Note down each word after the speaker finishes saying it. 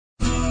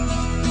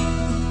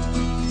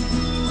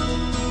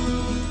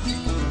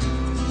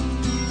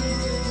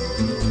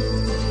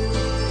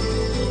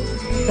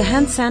The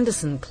Hans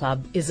Andersen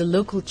Club is a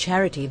local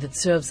charity that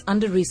serves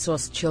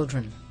under-resourced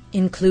children,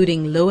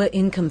 including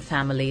lower-income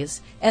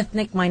families,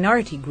 ethnic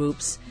minority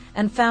groups,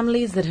 and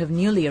families that have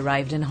newly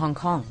arrived in Hong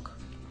Kong.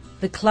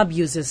 The club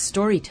uses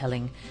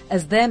storytelling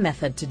as their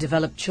method to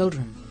develop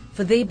children,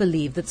 for they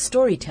believe that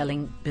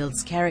storytelling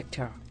builds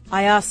character.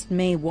 I asked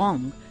May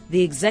Wong,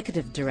 the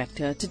executive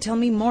director, to tell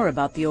me more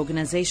about the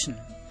organization.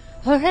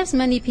 Perhaps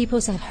many people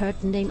have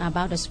heard the name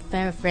about the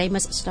very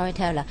famous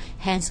storyteller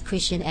Hans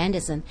Christian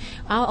Andersen.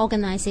 Our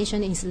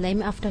organization is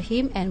named after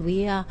him, and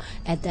we are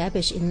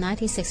established in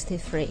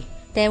 1963.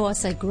 There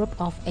was a group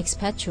of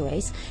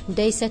expatriates.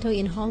 They settled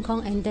in Hong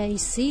Kong, and they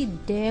see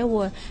there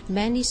were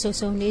many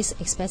social needs,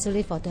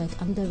 especially for the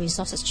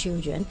under-resourced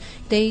children.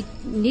 They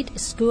need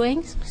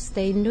schooling,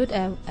 they need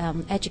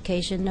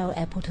educational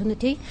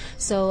opportunity.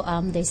 So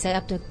they set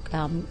up the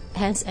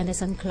Hans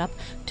Andersen Club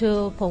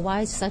to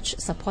provide such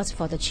support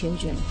for the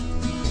children.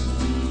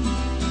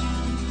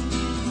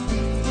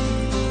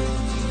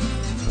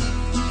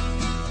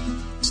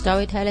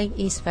 Storytelling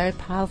is very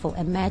powerful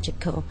and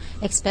magical,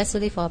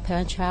 especially for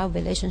parent-child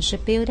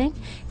relationship building.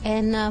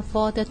 And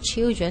for the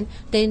children,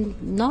 they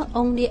not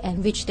only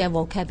enrich their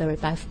vocabulary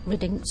by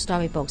reading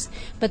storybooks,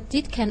 but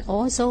it can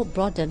also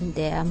broaden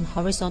their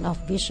horizon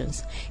of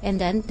visions.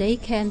 And then they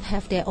can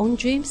have their own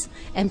dreams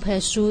and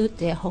pursue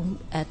their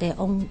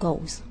own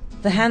goals.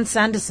 The Hans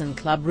Andersen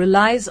Club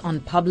relies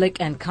on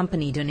public and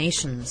company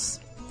donations.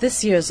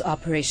 This year's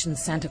Operation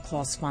Santa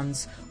Claus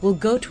funds will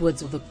go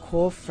towards the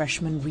Core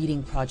Freshman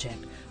Reading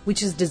Project,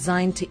 which is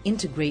designed to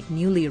integrate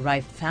newly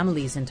arrived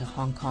families into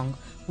Hong Kong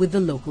with the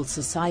local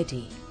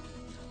society.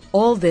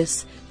 All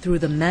this through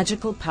the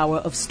magical power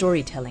of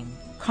storytelling.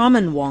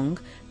 Carmen Wong,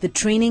 the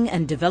Training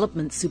and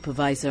Development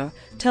Supervisor,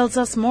 tells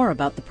us more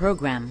about the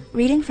program.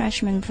 Reading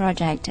Freshman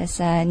Project is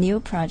a new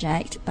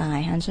project by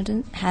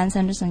Hans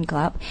Andersen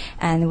Club,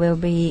 and will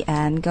be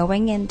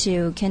going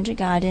into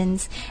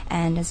kindergartens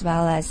and as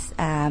well as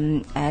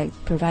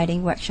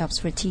providing workshops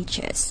for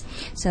teachers,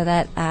 so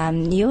that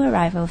new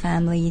arrival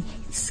families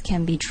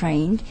can be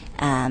trained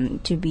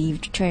to be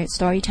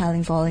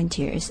storytelling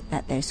volunteers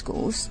at their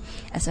schools,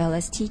 as well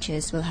as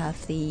teachers will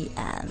have the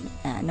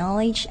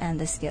knowledge and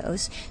the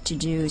skills to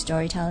do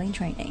storytelling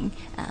training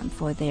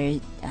for their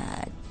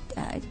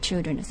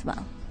children as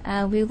well.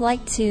 We would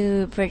like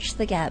to bridge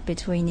the gap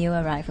between new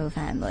arrival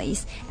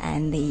families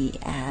and the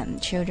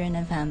children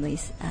and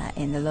families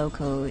in the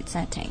local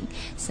setting.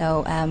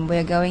 So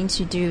we're going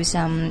to do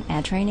some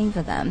training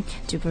for them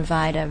to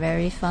provide a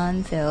very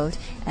fun-filled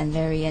and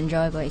very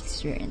enjoyable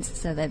experience,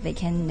 so that they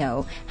can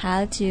know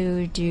how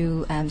to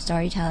do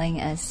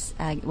storytelling as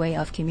a way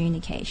of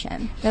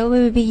communication. There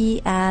will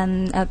be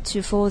up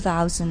to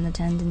 4,000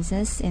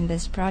 attendances in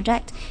this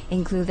project,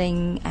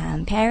 including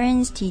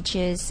parents,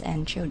 teachers,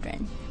 and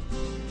children.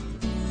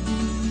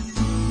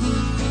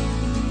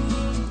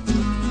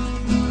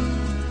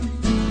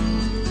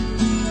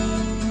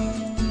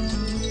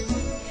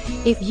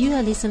 If you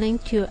are listening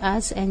to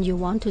us and you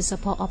want to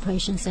support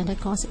Operation Santa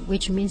Claus,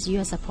 which means you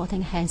are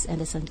supporting Hans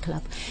Andersen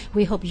Club,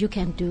 we hope you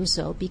can do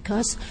so,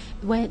 because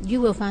when you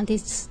will find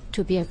this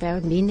to be a very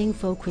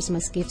meaningful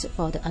Christmas gift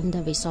for the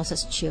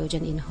under-resourced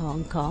children in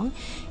Hong Kong,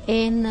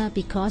 and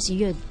because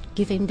you are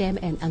giving them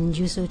an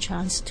unusual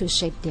chance to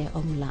shape their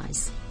own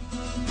lives.